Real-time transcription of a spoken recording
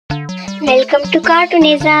Welcome to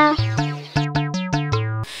Cartooneza.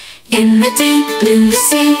 In the deep blue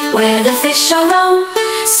sea where the fish all roam,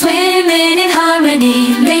 swimming in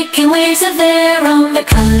harmony, making waves of their own. The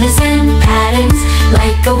colors and patterns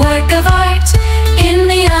like a work of art. In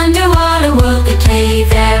the underwater world they play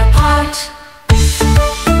their part.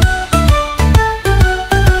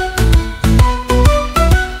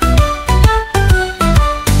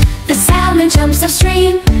 The salmon jumps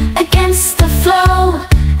upstream against the flow,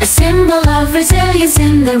 a symbol of resilience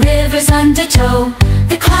in the river's undertow.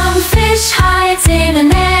 The clownfish hides in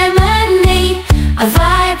an anemone, a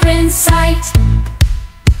vibrant sight.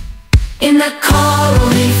 In the coral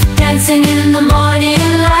reef, dancing in the morning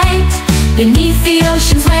light. Beneath the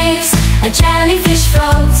ocean's waves, a jellyfish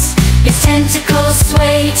floats, its tentacles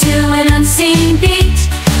sway to an unseen beat.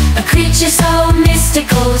 A creature so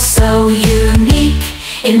mystical, so unique.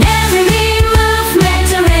 In every